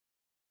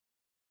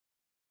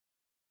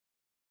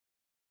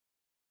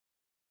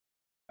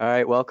All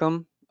right,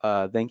 welcome.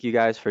 Thank you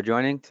guys for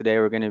joining. Today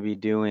we're going to be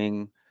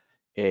doing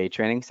a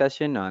training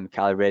session on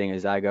calibrating a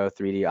Zygo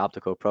 3D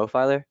optical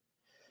profiler.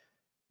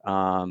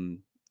 Um,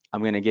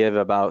 I'm going to give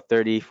about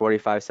 30,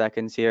 45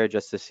 seconds here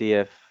just to see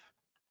if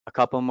a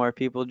couple more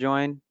people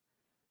join.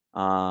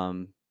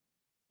 Um,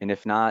 and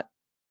if not,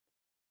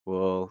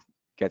 we'll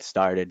get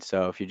started.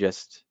 So if you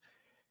just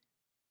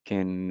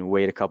can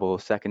wait a couple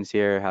of seconds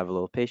here, have a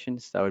little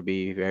patience, that would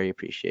be very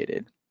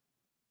appreciated.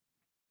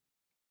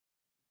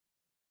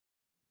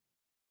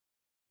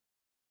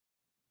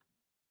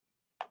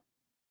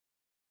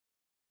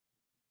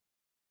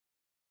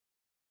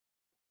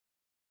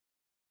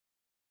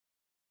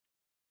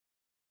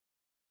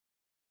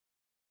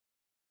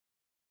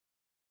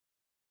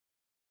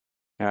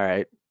 All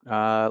right.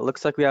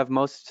 Looks like we have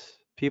most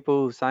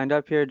people who signed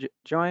up here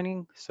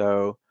joining.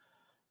 So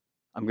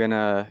I'm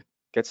gonna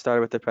get started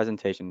with the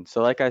presentation.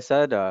 So like I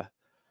said,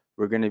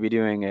 we're gonna be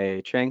doing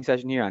a training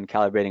session here on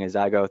calibrating a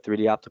Zygo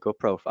 3D optical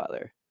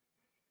profiler.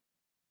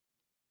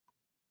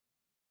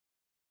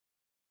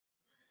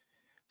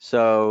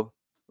 So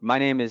my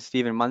name is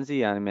Stephen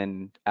Munzi. I'm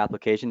an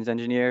applications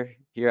engineer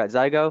here at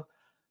Zygo.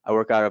 I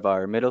work out of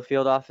our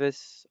Middlefield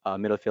office,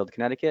 Middlefield,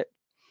 Connecticut.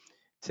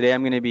 Today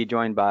I'm gonna be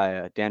joined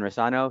by Dan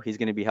Rossano. He's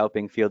gonna be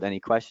helping field any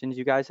questions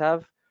you guys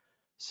have.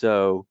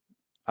 So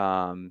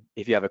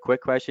if you have a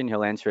quick question,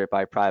 he'll answer it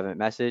by private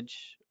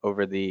message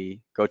over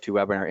the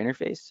GoToWebinar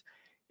interface.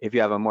 If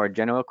you have a more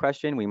general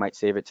question, we might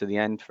save it to the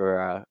end for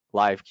a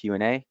live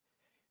Q&A.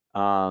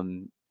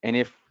 And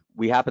if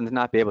we happen to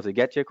not be able to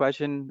get to your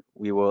question,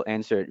 we will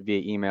answer it via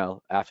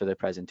email after the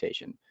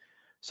presentation.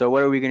 So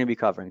what are we going to be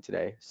covering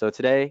today? So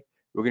today,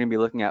 we're going to be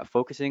looking at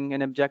focusing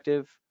an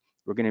objective.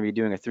 We're going to be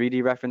doing a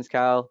 3D reference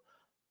cal.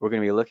 We're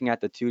going to be looking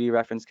at the 2D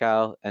reference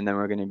cal, and then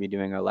we're going to be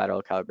doing a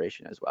lateral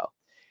calibration as well.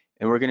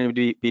 And we're going to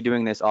be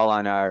doing this all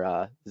on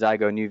our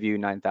Zygo NewView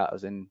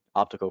 9000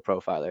 optical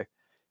profiler.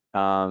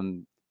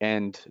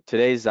 And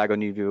today's Zygo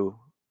NewView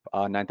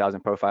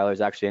 9000 profiler is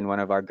actually in one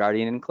of our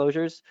Guardian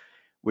enclosures,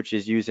 which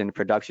is used in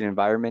production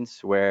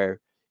environments where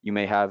you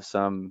may have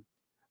some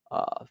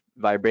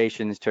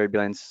vibrations,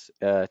 turbulence,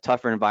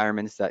 tougher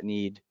environments that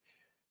need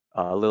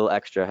a little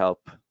extra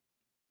help.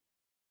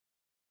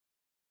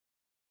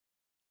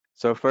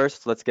 So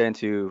first, let's get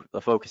into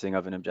the focusing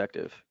of an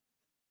objective.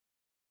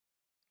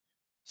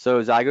 So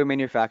Zygo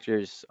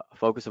manufactures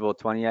focusable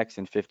 20x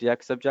and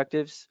 50x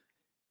objectives.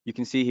 You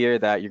can see here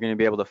that you're going to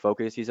be able to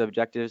focus these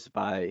objectives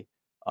by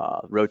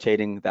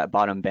rotating that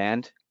bottom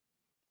band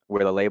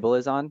where the label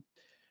is on.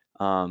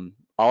 All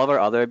of our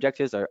other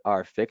objectives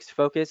are fixed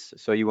focus,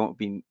 so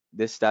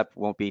this step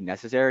won't be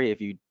necessary if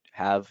you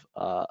have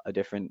a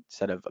different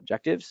set of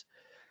objectives.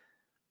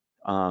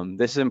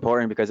 This is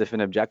important because if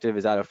an objective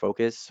is out of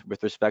focus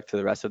with respect to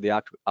the rest of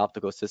the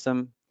optical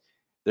system,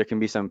 there can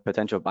be some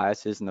potential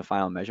biases in the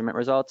final measurement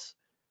results.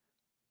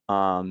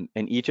 And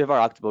each of our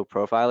optical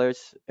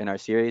profilers in our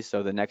series,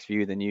 so the next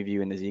view, the new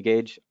view, and the Z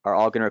gauge, are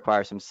all going to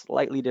require some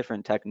slightly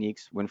different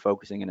techniques when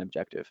focusing an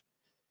objective.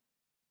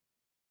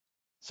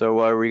 So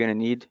what are we going to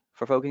need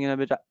for focusing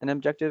an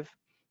objective?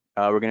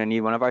 We're going to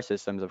need one of our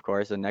systems, of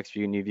course, the next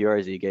view, new view,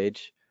 or Z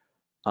gauge.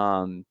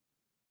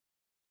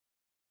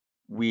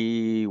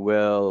 We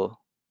will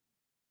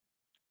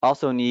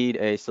also need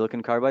a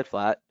silicon carbide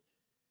flat,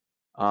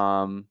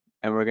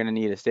 and we're going to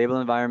need a stable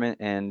environment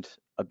and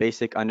a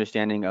basic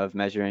understanding of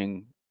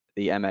measuring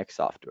the MX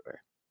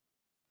software.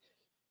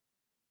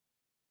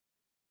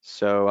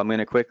 So I'm going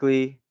to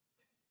quickly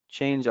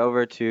change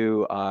over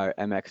to our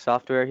MX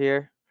software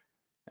here.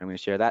 I'm going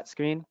to share that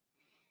screen.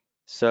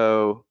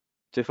 So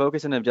to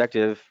focus an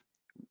objective,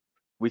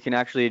 we can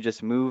actually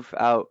just move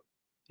out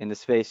in the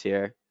space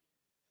here.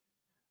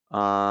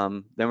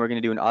 Then we're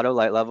going to do an auto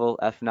light level.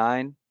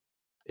 F9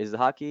 is the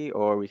hotkey,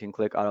 or we can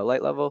click auto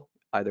light level,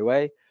 either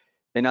way.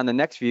 And on the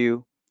next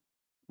view,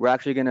 we're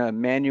actually going to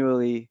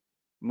manually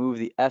move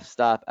the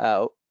f-stop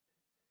out,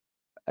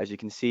 as you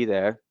can see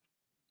there.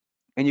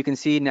 And you can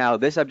see now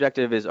this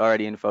objective is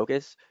already in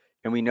focus,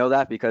 and we know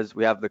that because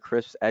we have the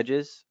crisp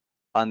edges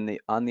on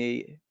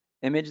the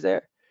image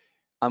there.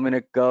 I'm going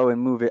to go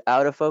and move it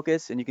out of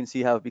focus, and you can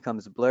see how it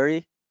becomes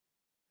blurry.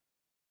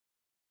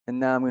 And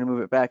now I'm going to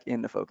move it back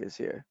into focus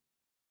here.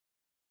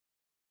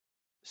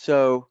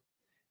 So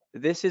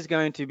this is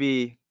going to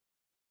be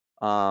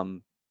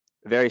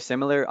very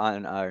similar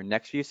on our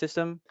next view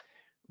system,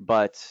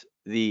 but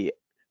the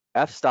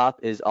f-stop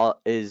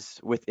is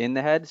within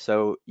the head,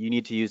 so you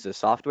need to use the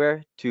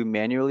software to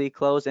manually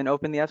close and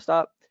open the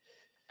f-stop,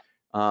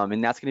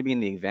 and that's going to be in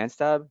the advanced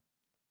tab.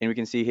 And we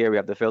can see here we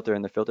have the filter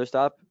and the filter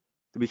stop.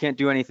 We can't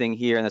do anything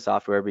here in the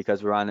software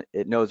because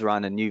it knows we're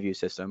on a new view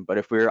system. But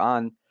if we were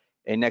on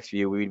a next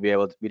view,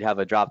 we'd have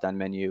a drop-down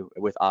menu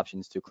with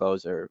options to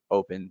close or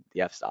open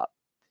the f-stop.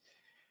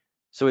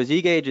 So a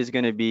Z gauge is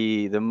going to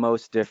be the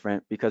most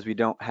different because we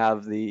don't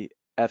have the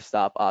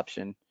f-stop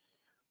option.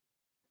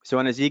 So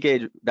on a Z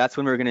gauge, that's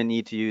when we're going to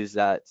need to use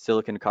that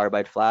silicon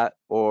carbide flat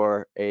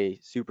or a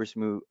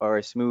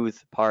smooth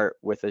part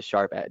with a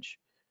sharp edge.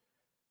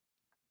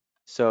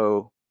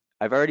 So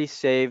I've already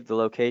saved the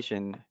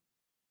location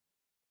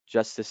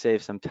just to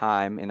save some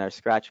time in our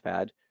scratch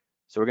pad.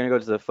 So we're going to go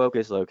to the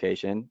focus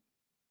location.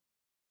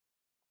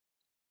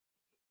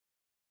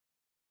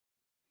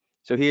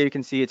 So here you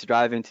can see it's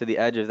driving to the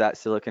edge of that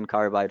silicon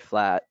carbide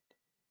flat.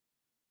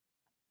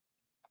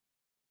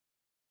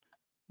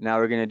 Now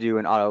we're going to do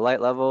an auto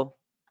light level,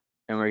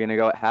 and we're going to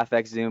go at half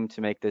X zoom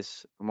to make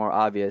this more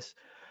obvious.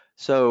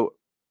 So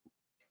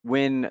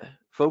when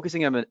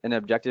focusing on an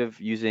objective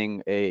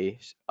using the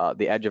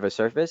edge of a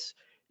surface,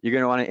 you're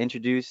going to want to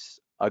introduce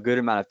a good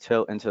amount of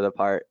tilt into the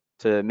part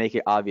to make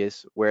it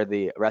obvious where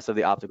the rest of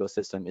the optical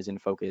system is in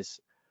focus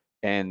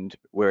and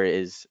where it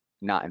is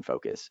not in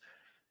focus.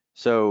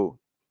 So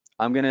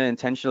I'm going to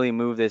intentionally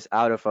move this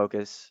out of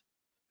focus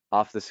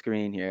off the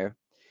screen here.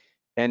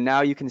 And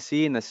now you can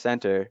see in the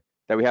center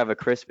that we have a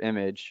crisp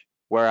image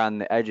where on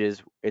the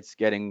edges it's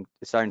starting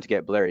to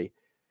get blurry.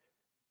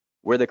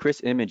 Where the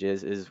crisp image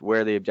is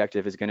where the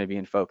objective is going to be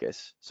in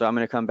focus. So I'm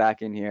going to come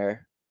back in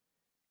here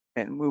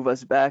and move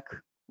us back.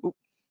 Oop.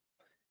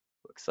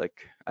 Looks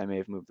like I may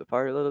have moved the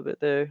part a little bit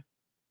there.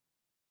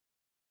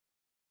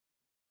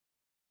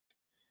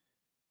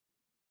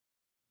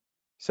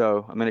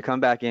 So I'm going to come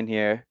back in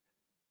here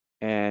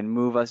and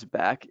move us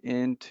back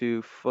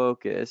into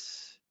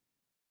focus,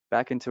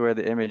 back into where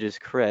the image is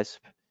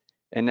crisp.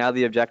 And now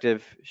the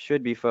objective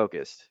should be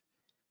focused.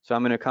 So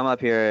I'm going to come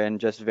up here and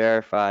just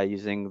verify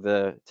using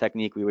the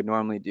technique we would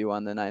normally do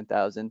on the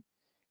 9000.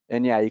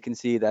 And yeah, you can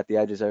see that the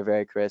edges are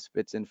very crisp,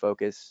 it's in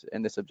focus,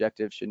 and this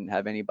objective shouldn't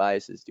have any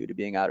biases due to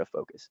being out of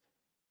focus.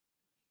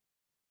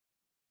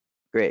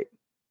 Great.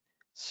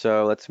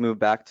 So let's move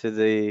back to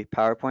the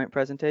PowerPoint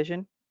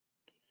presentation.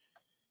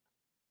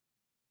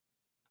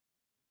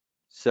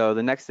 So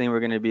the next thing we're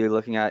going to be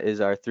looking at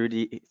is our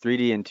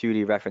 3D and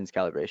 2D reference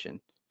calibration.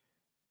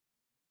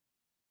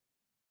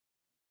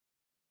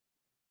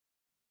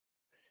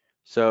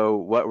 So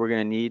what we're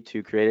going to need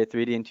to create a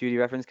 3D and 2D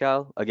reference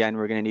cal, again,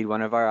 we're going to need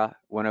one of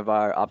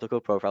our optical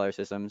profiler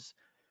systems.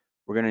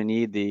 We're going to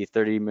need the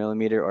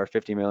 30mm or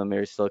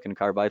 50mm silicon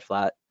carbide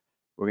flat.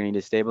 We're going to need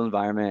a stable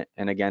environment,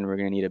 and again, we're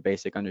going to need a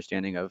basic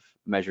understanding of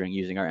measuring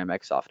using our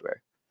MX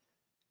software.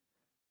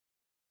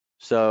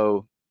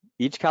 So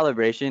each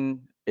calibration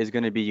is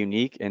going to be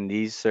unique, and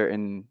these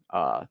certain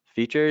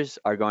features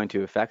are going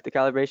to affect the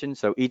calibration.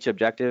 So each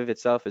objective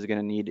itself is going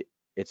to need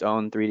its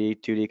own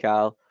 3D, 2D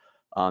cal.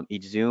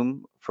 Each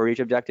zoom for each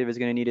objective is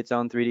going to need its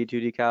own 3D,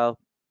 2D cal.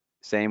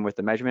 Same with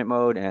the measurement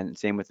mode and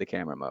same with the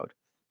camera mode.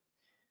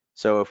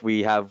 So if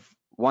we have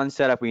one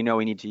setup we know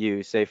we need to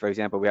use, say for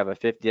example, we have a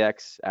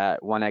 50x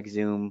at 1x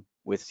zoom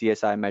with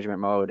CSI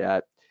measurement mode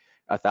at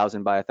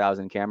 1000 by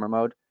 1000 camera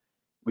mode,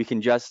 we can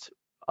just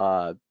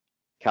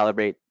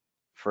calibrate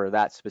for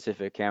that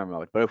specific camera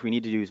mode. But if we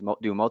need to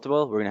do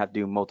multiple, we're gonna have to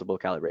do multiple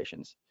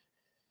calibrations.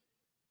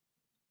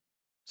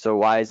 So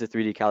why is the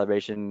 3D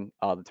calibration,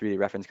 the 3D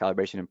reference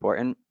calibration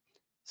important?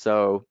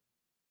 So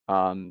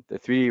the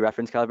 3D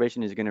reference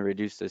calibration is going to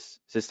reduce this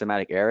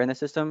systematic error in the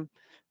system,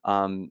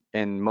 and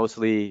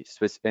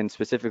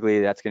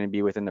specifically that's going to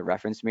be within the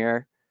reference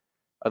mirror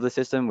of the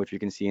system, which you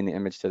can see in the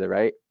image to the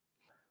right.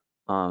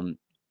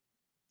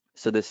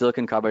 So the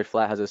silicon carbide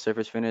flat has a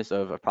surface finish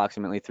of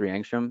approximately 3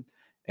 angstrom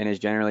and is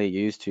generally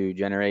used to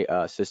generate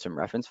a system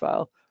reference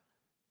file.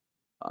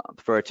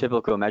 For a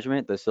typical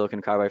measurement, the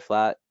silicon carbide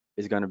flat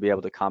is going to be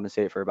able to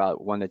compensate for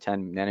about 1 to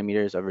 10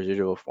 nanometers of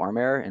residual form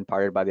error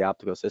imparted by the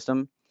optical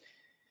system.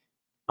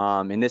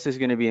 And this is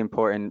going to be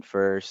important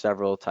for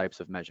several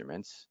types of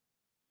measurements.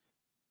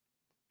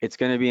 It's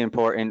going to be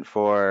important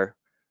for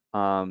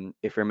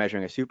if we're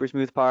measuring a super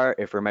smooth part,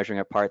 if we're measuring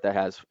a part that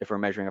has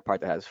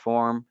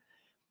form,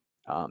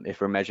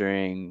 if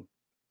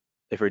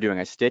we're doing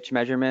a stitch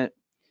measurement.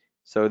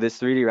 So this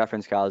 3D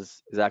reference cal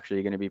is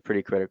actually going to be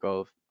pretty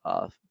critical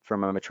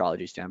from a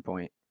metrology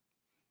standpoint.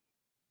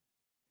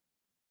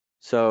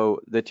 So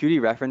the 2D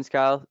reference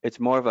cal, it's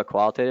more of a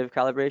qualitative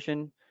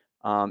calibration,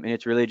 and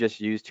it's really just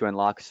used to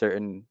unlock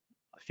certain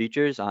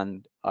features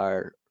on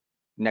our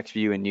next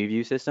view and new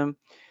view system.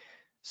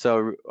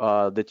 So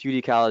the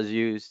 2D cal is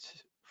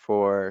used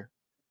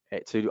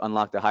to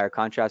unlock the higher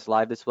contrast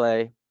live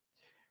display,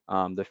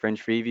 the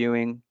fringe free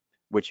viewing,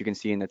 which you can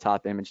see in the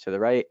top image to the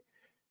right,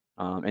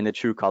 and the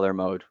true color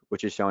mode,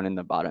 which is shown in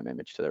the bottom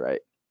image to the right.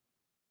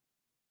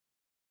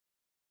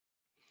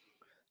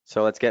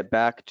 So let's get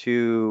back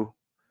to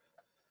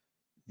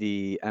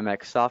the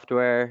MX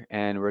software,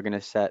 and we're going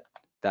to set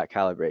that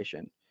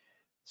calibration.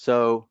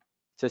 So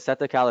to set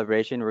the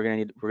calibration, we're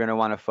going to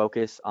want to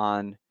focus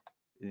on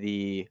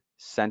the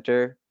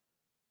center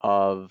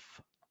of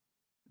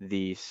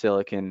the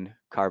silicon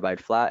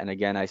carbide flat. And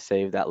again, I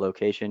saved that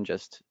location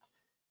just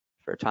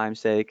for time's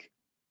sake.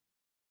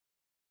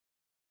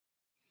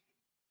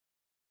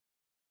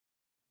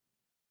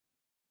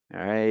 All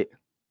right,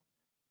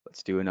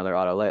 let's do another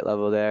auto light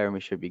level there and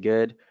we should be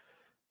good.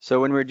 So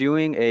when we're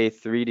doing a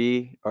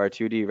 3D or a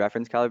 2D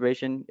reference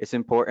calibration, it's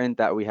important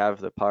that we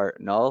have the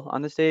part null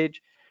on the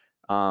stage.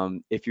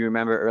 If you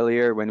remember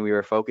earlier when we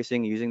were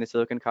focusing using the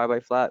silicon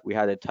carbide flat, we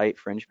had a tight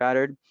fringe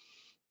pattern.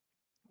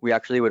 We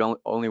actually would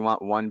only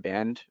want one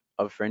band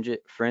of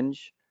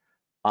fringe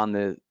on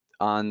the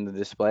on the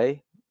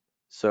display.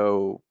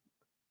 So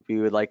we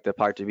would like the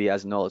part to be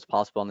as null as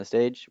possible on the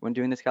stage when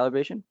doing this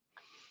calibration.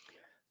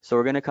 So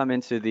we're going to come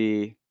into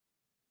the,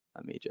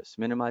 let me just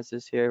minimize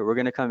this here. We're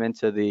going to come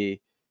into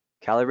the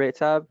Calibrate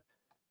tab,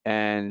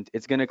 and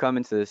it's going to come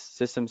into the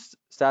System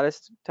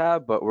Status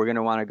tab, but we're going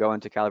to want to go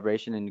into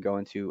Calibration and go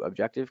into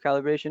Objective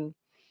Calibration.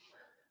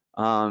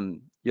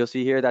 You'll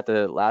see here that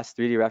the last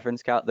 3D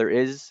reference cal, there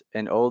is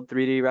an old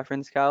 3D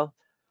reference cal,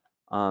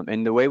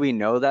 and the way we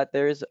know that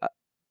there's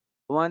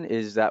one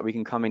is that we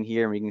can come in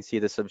here and we can see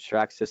the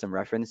Subtract System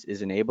Reference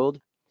is enabled.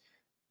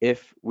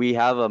 If we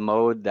have a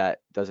mode that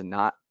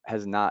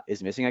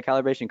is missing a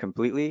calibration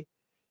completely,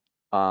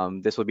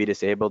 this will be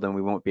disabled and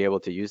we won't be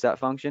able to use that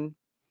function.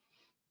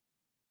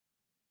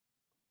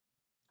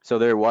 So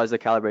there was a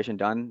calibration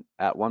done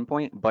at one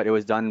point, but it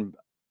was done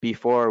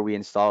before we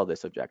installed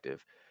this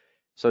objective.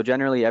 So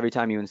generally, every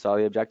time you install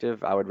the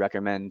objective, I would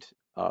recommend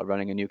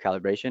running a new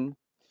calibration,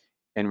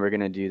 and we're going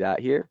to do that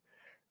here.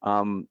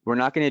 We're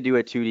not going to do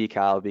a 2D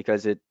cal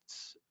because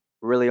it's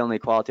really only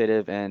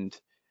qualitative, and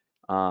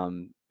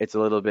it's a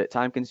little bit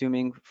time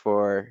consuming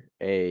for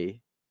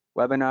a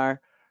webinar,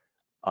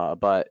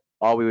 but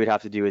all we would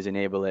have to do is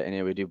enable it and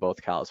it would do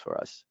both cals for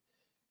us.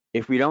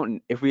 If we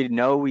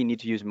know we need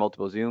to use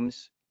multiple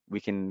zooms, we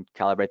can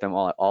calibrate them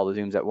all the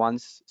zooms at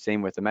once.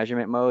 Same with the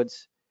measurement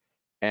modes.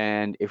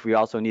 And if we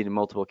also need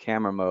multiple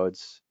camera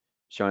modes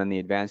shown in the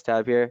advanced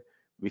tab here,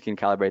 we can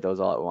calibrate those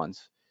all at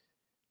once.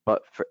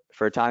 But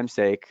for time's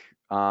sake,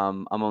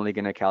 I'm only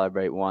going to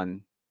calibrate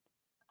one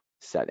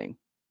setting.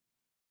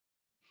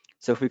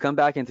 So if we come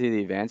back into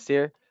the advanced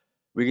here,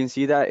 we can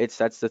see that it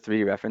sets the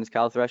 3D reference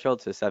cal threshold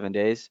to 7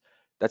 days.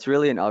 That's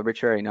really an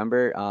arbitrary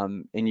number,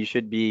 and you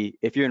should be,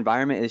 if your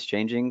environment is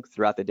changing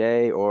throughout the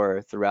day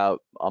or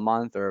throughout a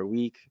month or a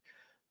week,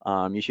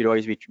 you should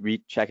always be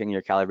rechecking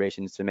your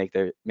calibrations to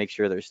make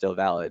sure they're still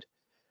valid.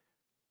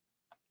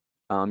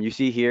 You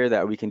see here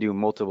that we can do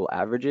multiple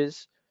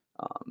averages.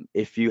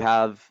 If you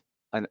have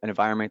an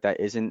environment that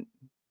isn't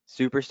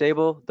super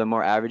stable, the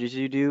more averages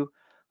you do,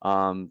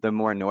 the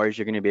more noise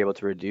you're going to be able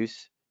to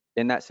reduce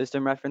in that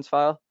system reference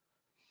file.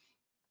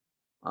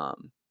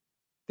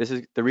 This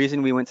is the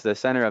reason we went to the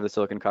center of the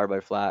silicon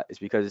carbide flat, is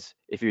because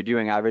if you're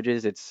doing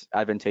averages, it's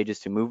advantageous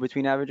to move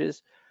between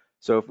averages.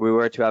 So if we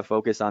were to have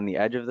focus on the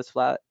edge of this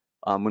flat,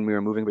 when we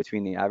were moving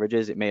between the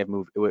averages, it may have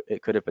moved,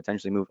 it could have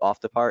potentially moved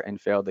off the part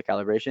and failed the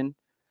calibration.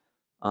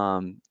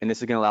 And this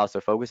is going to allow us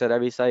to focus at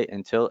every site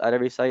and tilt at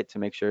every site to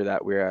make sure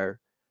that we are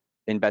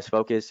in best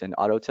focus and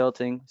auto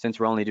tilting. Since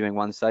we're only doing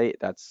one site,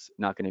 that's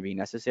not going to be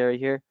necessary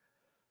here.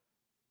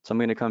 So I'm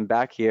going to come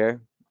back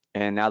here,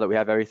 and now that we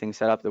have everything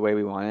set up the way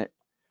we want it,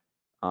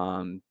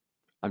 I'm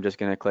just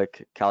going to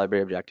click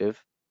Calibrate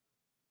Objective.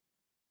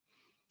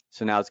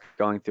 So now it's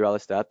going through all the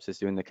steps. It's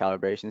doing the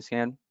calibration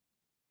scan.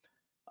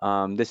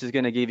 This is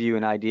going to give you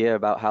an idea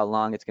about how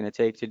long it's going to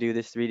take to do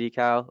this 3D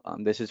cal.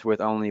 This is with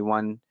only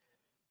one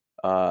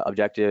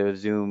objective,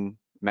 zoom,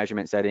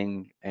 measurement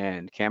setting,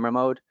 and camera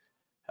mode.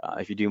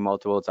 If you do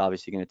multiple, it's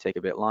obviously going to take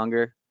a bit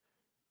longer.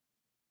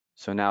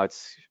 So now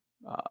it's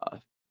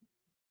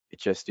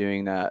just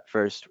doing that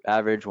first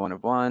average 1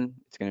 of 1.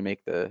 It's going to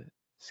make the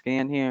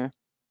scan here.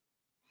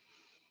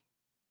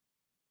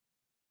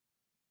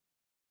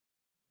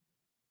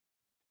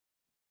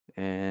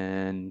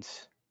 And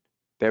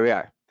there we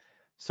are.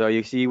 So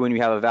you see when we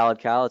have a valid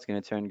cal, it's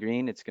going to turn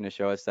green. It's going to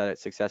show us that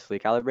it's successfully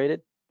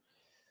calibrated.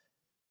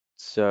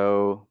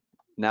 So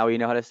now we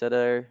know how to set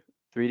our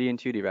 3D and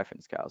 2D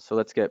reference cals. So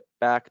let's get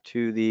back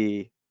to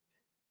the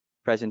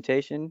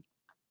presentation.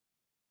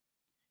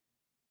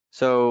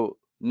 So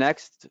the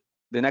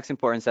next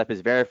important step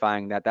is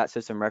verifying that that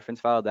system reference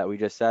file that we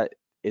just set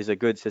is a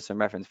good system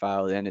reference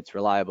file, and it's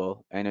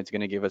reliable, and it's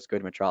going to give us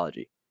good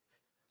metrology.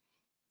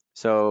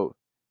 So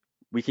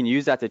we can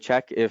use that to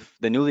check if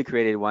the newly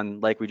created one,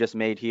 like we just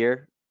made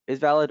here, is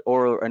valid,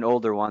 or an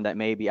older one that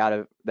may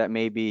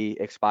be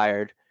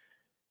expired,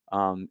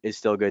 is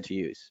still good to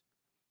use.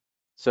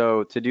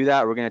 So to do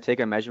that, we're going to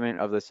take a measurement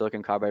of the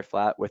silicon carbide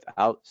flat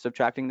without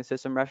subtracting the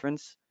system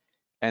reference,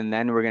 and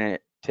then we're going to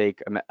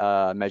take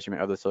a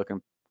measurement of the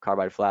silicon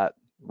carbide flat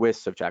with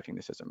subtracting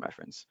the system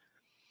reference.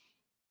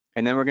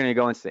 And then we're going to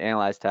go into the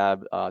Analyze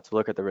tab to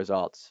look at the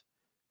results.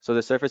 So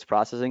the surface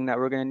processing that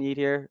we're going to need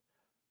here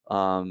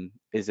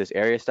is this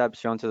area step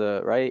shown to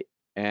the right,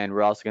 and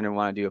we're also going to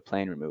want to do a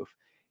plane remove.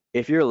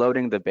 If you're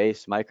loading the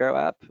base micro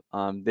app,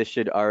 this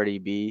should already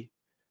be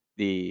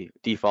the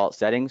default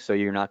setting, so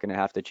you're not going to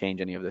have to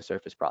change any of the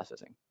surface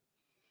processing.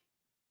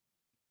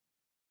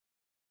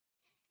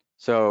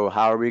 So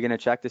how are we going to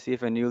check to see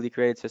if a newly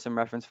created system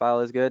reference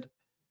file is good?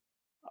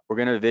 We're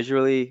going to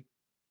visually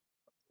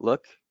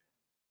look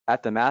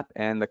at the map,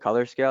 and the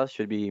color scale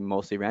should be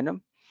mostly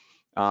random.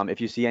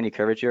 If you see any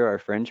curvature or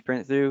fringe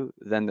print through,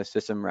 then the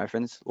system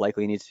reference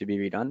likely needs to be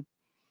redone.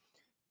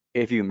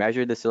 If you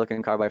measured the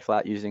silicon carbide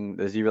flat using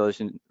the Z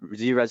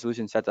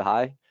resolution set to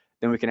high,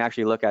 then we can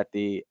actually look at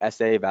the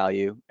SA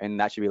value, and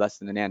that should be less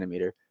than a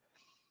nanometer.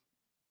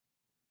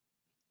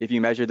 If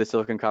you measure the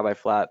silicon carbide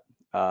flat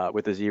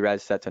with the Z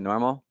res set to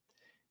normal,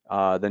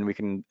 then we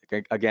can,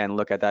 again,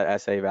 look at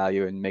that SA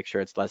value and make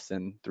sure it's less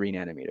than 3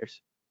 nanometers.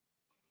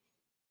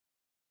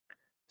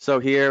 So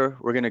here,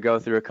 we're going to go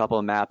through a couple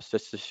of maps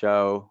just to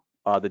show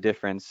the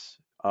difference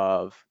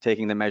of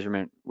taking the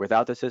measurement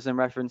without the system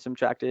reference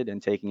subtracted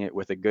and taking it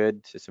with a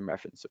good system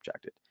reference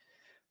subtracted.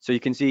 So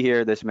you can see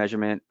here this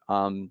measurement,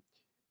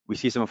 we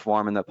see some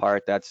form in the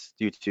part that's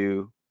due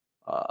to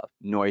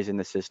noise in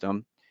the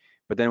system.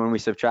 But then when we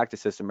subtract the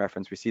system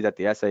reference, we see that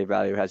the SA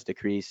value has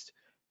decreased.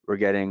 We're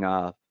getting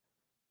a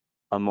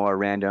more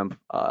random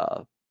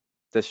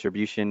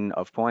distribution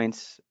of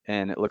points,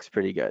 and it looks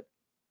pretty good.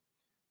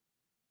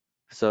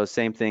 So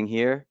same thing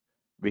here.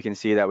 We can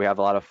see that we have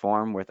a lot of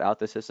form without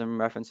the system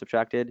reference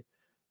subtracted.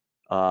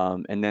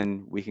 And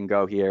then we can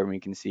go here and we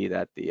can see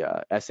that the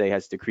SA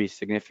has decreased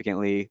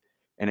significantly.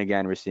 And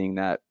again, we're seeing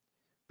that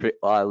a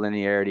lot of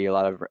linearity, a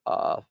lot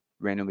of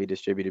randomly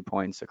distributed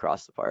points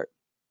across the part.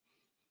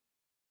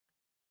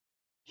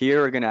 Here,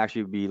 we're going to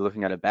actually be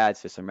looking at a bad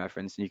system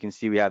reference. And you can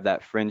see we have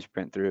that fringe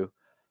print through.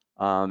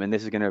 And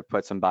this is going to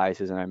put some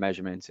biases in our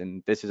measurements.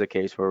 And this is a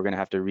case where we're going to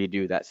have to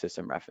redo that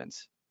system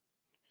reference.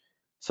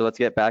 So let's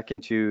get back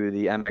into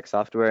the MX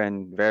software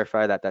and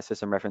verify that that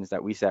system reference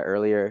that we set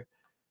earlier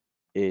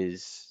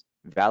is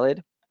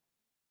valid.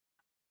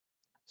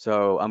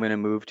 So I'm going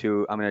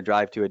to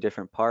drive to a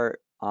different part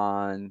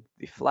on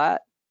the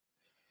flat,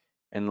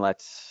 and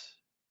let's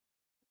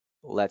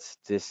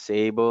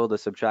disable the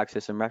subtract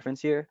system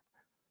reference here.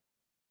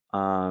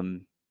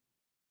 And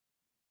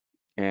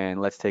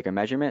let's take a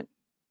measurement.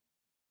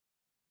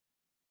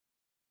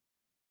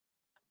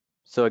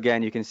 So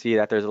again, you can see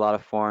that there's a lot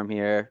of form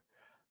here.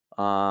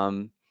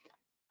 And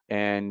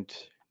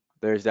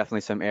there's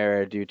definitely some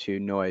error due to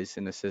noise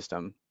in the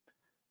system.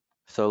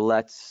 So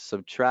let's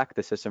subtract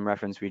the system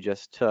reference we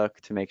just took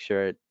to make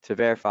sure, to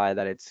verify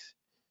that it's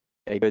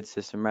a good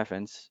system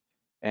reference.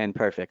 And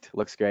perfect,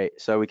 looks great.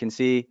 So we can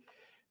see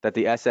that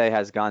the SA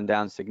has gone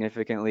down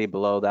significantly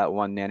below that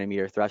 1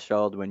 nanometer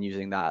threshold when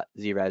using that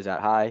Z-res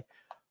at high.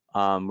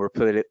 We're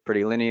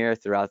pretty linear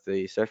throughout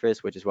the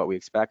surface, which is what we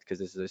expect because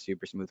this is a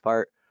super smooth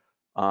part.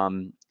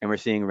 And we're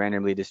seeing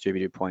randomly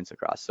distributed points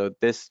across. So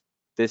this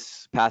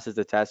passes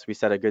the test. We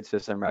set a good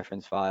system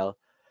reference file,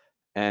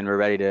 and we're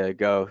ready to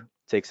go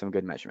take some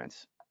good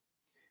measurements.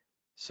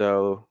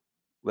 So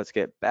let's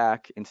get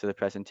back into the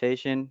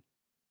presentation.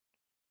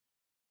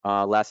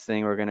 Last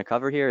thing we're going to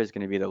cover here is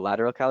going to be the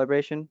lateral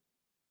calibration.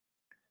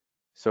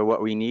 So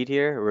what we need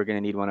here, we're going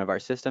to need one of our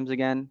systems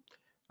again.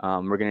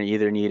 We're going to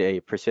either need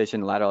a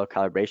precision lateral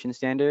calibration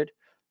standard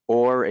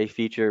or a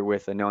feature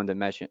with a known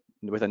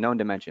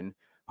dimension.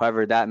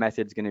 However, that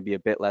method is going to be a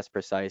bit less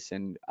precise,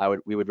 and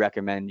we would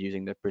recommend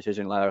using the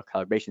precision lateral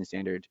calibration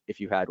standard if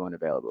you had one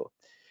available.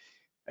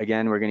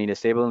 Again, we're going to need a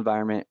stable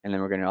environment, and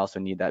then we're going to also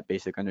need that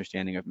basic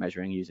understanding of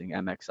measuring using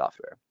MX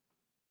software.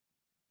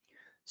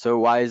 So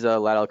why is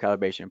lateral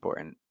calibration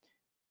important?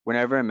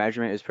 Whenever a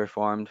measurement is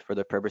performed for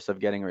the purpose of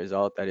getting a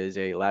result that is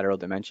a lateral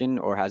dimension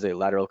or has a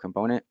lateral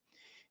component,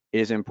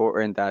 it is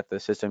important that the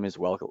system is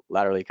well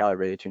laterally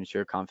calibrated to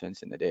ensure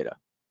confidence in the data.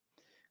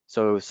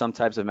 So some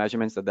types of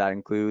measurements that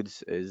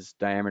includes is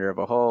diameter of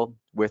a hole,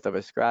 width of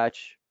a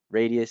scratch,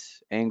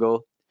 radius,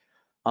 angle,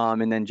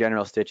 and then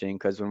general stitching,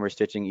 because when we're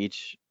stitching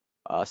each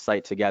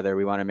site together,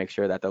 we want to make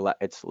sure that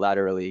it's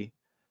laterally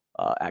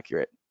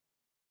accurate.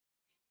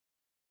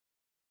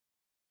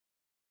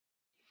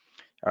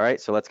 All right,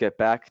 so let's get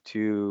back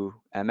to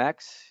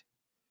MX,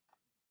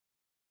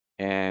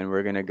 and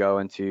we're going to go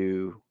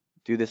into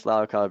do this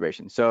lateral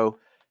calibration. So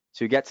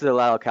to get to the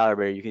lateral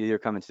calibrator, you can either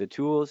come into the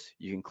tools,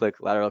 you can click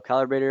lateral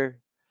calibrator,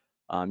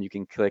 you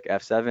can click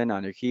F7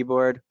 on your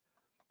keyboard.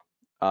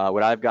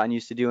 What I've gotten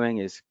used to doing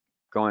is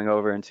going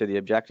over into the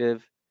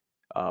objective,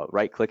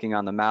 right-clicking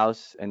on the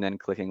mouse, and then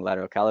clicking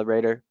lateral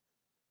calibrator.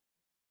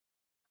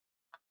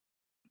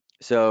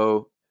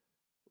 So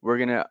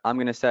I'm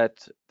gonna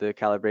set the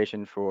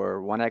calibration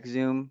for 1x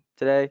zoom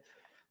today,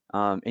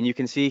 and you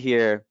can see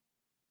here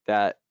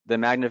that the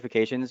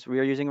magnifications we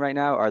are using right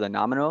now are the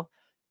nominal,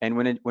 and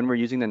when we're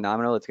using the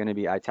nominal, it's going to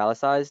be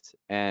italicized,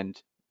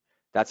 and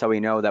that's how we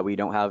know that we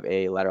don't have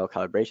a lateral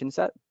calibration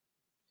set.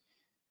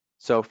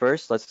 So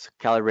first, let's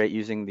calibrate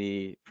using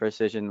the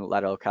precision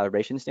lateral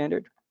calibration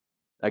standard.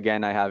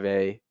 Again, I have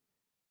a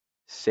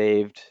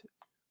saved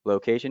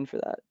location for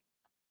that.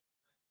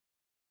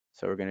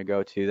 So we're going to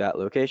go to that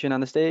location on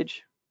the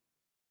stage.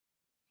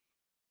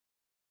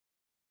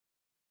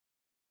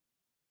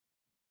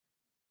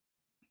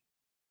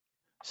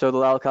 So the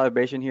lateral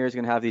calibration here is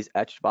going to have these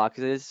etched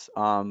boxes,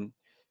 and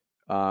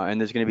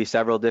there's going to be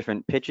several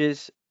different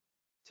pitches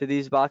to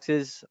these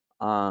boxes.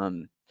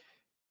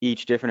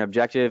 Each different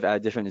objective at a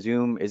different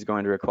zoom is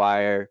going to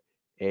require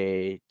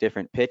a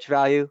different pitch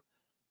value.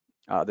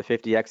 The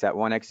 50x at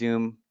 1x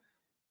zoom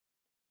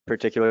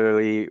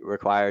particularly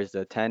requires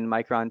the 10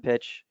 micron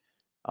pitch,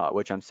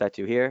 which I'm set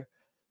to here.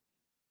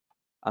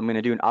 I'm going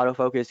to do an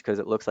autofocus because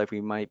it looks like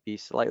we might be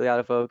slightly out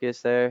of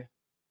focus there.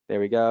 There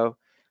we go.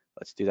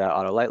 Let's do that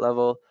auto light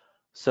level.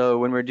 So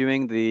when we're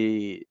doing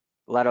the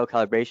lateral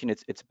calibration,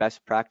 it's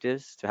best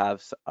practice to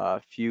have a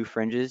few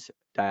fringes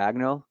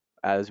diagonal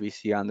as we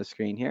see on the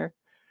screen here.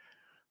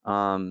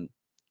 Then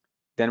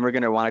we're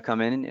going to want to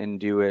come in and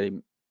do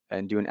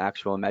an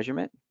actual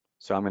measurement.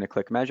 So I'm going to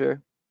click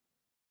measure.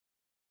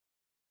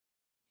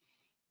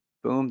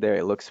 Boom, there,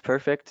 it looks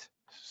perfect.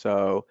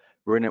 So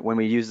when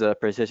we use the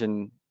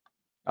precision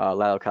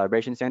lateral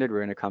calibration standard, we're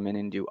going to come in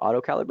and do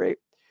auto calibrate.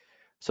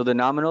 So the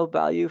nominal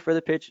value for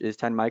the pitch is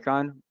 10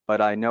 micron,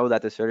 but I know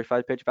that the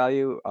certified pitch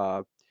value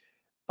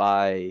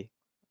by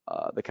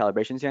the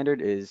calibration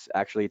standard is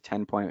actually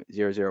 10.001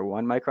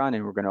 micron,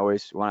 and we're going to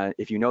always want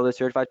to, if you know the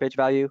certified pitch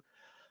value,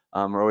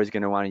 we're always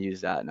going to want to use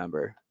that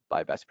number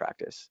by best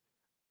practice.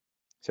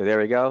 So there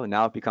we go.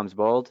 Now it becomes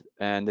bold,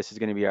 and this is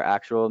going to be our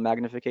actual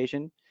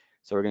magnification.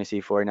 So we're going to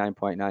see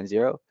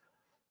 49.90.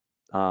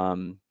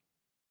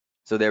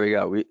 So there we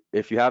go.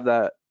 If you have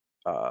that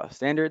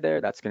standard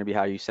there, that's going to be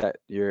how you set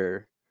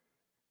your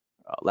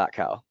lat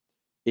cal.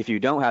 If you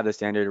don't have the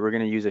standard, we're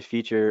going to use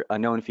a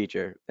known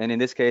feature. And in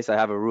this case, I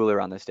have a ruler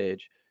on the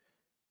stage.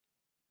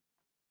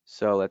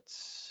 So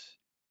let's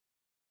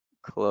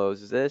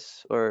close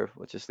this, or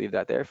let's just leave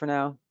that there for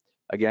now.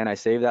 Again, I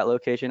saved that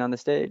location on the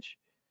stage.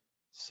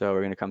 So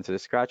we're going to come to the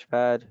scratch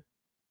pad.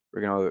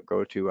 We're going to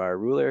go to our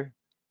ruler.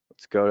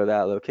 Let's go to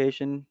that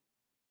location.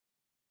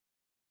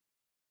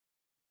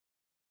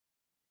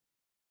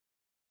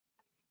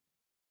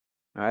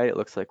 All right, it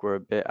looks like we're a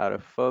bit out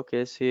of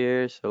focus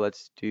here. So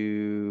let's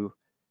do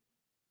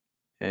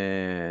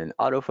an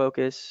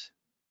autofocus.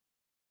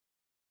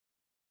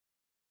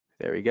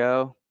 There we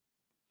go.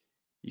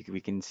 We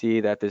can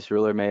see that this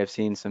ruler may have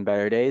seen some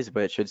better days,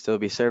 but it should still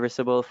be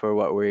serviceable for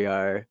what we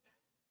are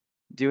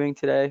doing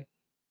today.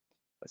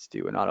 Let's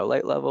do an auto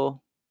light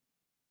level.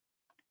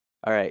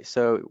 All right,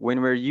 so when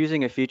we're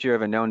using a feature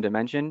of a known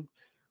dimension,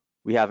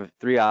 we have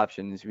 3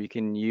 options. We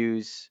can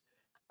use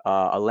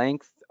a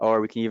length,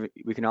 or we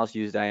can also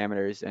use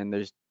diameters, and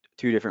there's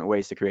 2 different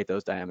ways to create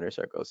those diameter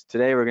circles.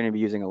 Today we're going to be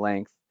using a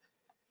length.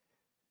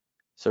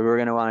 So we're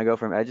going to want to go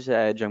from edge to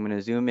edge. I'm going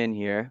to zoom in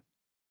here.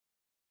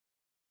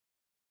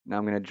 Now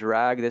I'm going to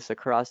drag this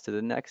across to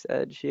the next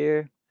edge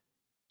here.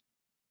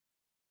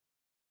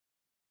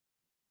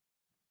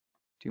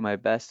 Do my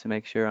best to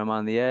make sure I'm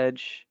on the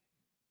edge.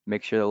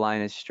 Make sure the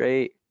line is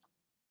straight.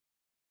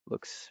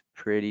 Looks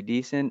pretty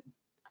decent.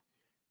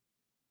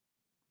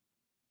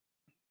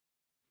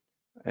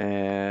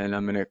 And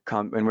I'm gonna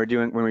come, when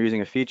we're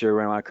using a feature, we're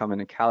gonna wanna come in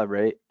and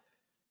calibrate.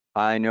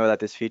 I know that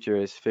this feature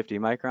is 50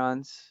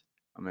 microns.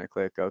 I'm gonna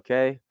click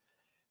OK.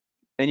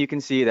 And you can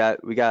see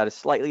that we got a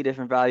slightly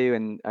different value.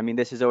 And I mean,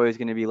 this is always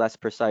gonna be less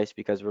precise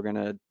because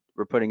we're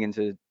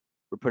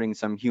putting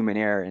some human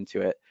error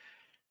into it.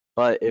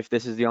 But if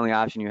this is the only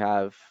option you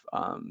have,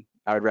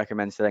 I would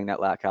recommend setting that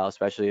lat cal,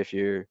 especially if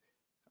you're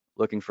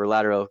looking for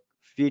lateral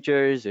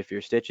features. If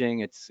you're stitching,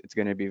 it's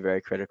going to be very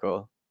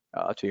critical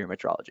to your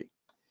metrology.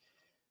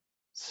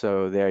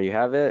 So there you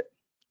have it.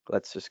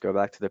 Let's just go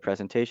back to the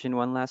presentation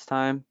one last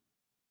time.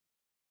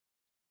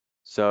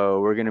 So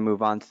we're going to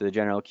move on to the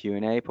general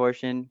Q&A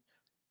portion.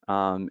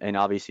 And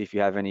obviously, if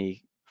you have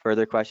any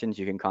further questions,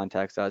 you can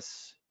contact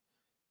us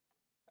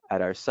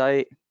at our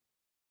site.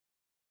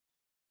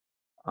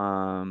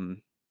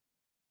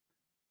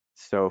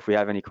 So if we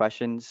have any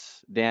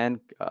questions, Dan,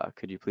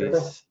 could you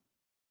please?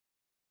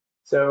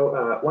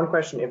 So one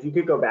question, if you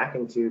could go back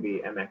into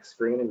the MX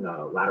screen in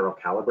the lateral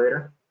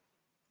calibrator.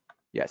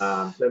 Yes.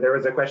 So there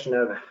was a question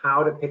of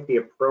how to pick the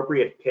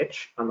appropriate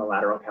pitch on the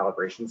lateral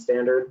calibration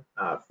standard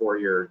for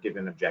your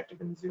given objective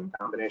and zoom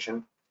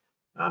combination.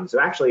 So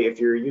actually, if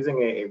you're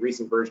using a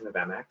recent version of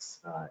MX,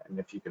 and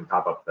if you can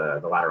pop up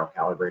the lateral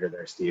calibrator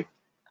there, Steve,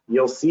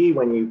 you'll see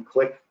when you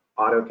click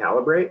auto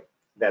calibrate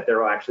that there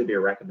will actually be a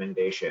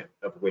recommendation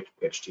of which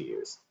pitch to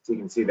use. So you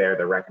can see there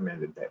the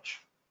recommended pitch.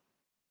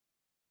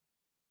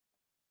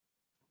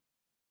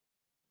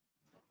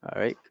 All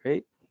right,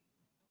 great.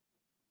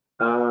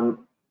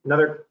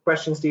 Another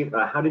question, Steve,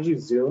 how did you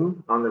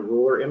zoom on the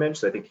ruler image?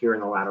 So I think here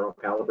in the lateral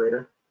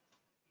calibrator.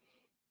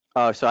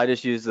 Oh, so I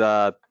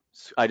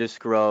just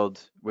scrolled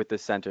with the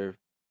center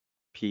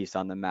piece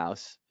on the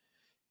mouse,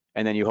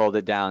 and then you hold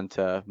it down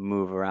to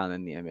move around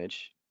in the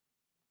image.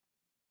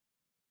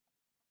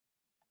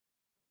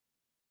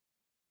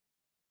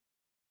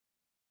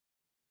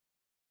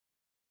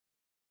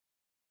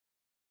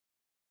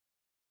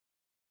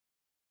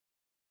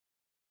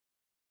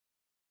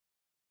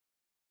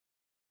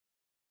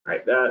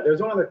 Right.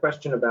 There's one other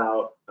question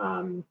about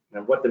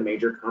what the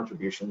major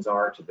contributions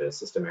are to the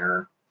system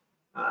error.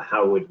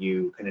 How would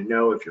you kind of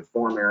know if your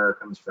form error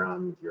comes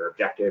from your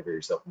objective or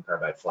your silicon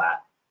carbide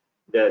flat?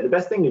 The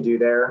best thing to do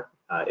there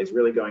is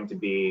really going to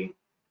be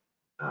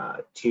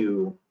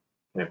to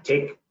kind of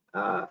take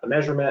a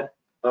measurement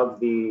of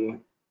the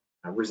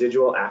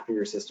residual after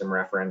your system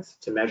reference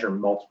to measure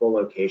multiple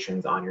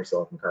locations on your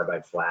silicon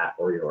carbide flat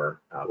or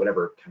your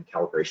whatever kind of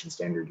calibration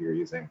standard you're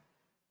using.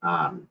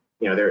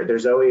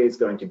 There's always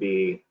going to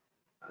be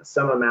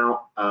some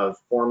amount of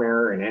form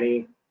error in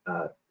any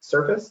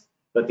surface,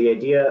 but the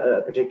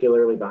idea,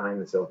 particularly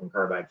behind the silicon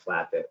carbide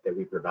flat that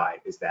we provide,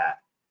 is that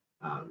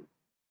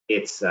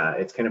it's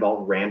kind of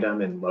all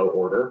random and low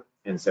order.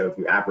 And so if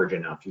you average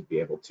enough, you'd be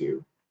able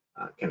to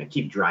kind of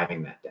keep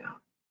driving that down.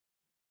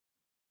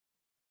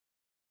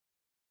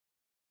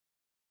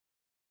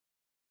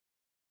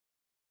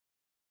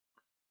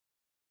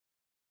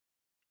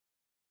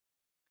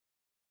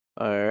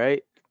 All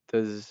right.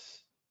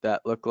 Does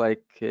that look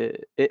like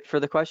it for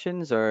the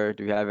questions, or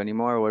do we have any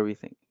more? What do we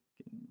think?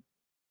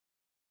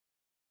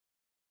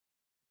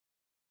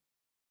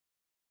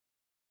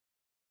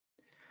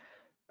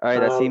 All right,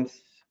 that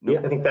seems, Yeah,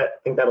 nope. I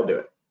think that'll do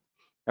it.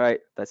 All right,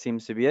 that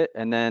seems to be it.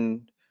 And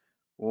then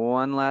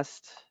one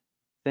last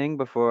thing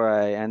before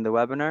I end the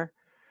webinar.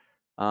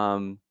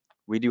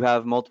 We do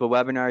have multiple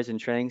webinars and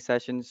training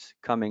sessions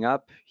coming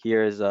up.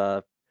 Here's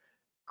a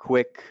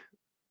quick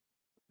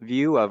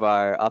view of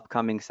our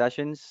upcoming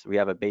sessions. We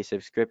have a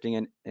basic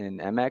scripting in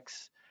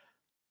MX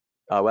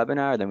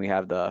webinar. Then we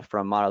have the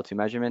from model to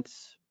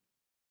measurements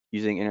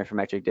using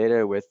interferometric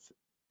data with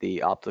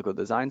the optical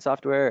design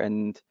software.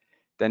 And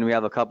then we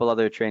have a couple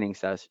other training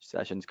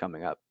sessions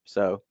coming up.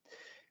 So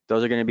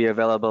those are going to be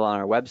available on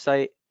our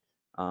website.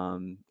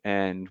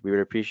 And we would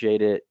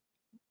appreciate it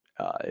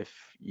if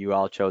you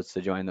all chose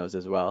to join those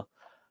as well.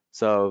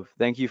 So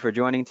thank you for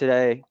joining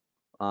today.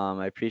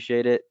 I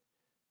appreciate it.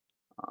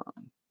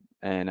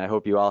 And I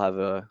hope you all have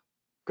a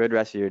good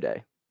rest of your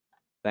day.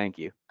 Thank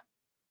you.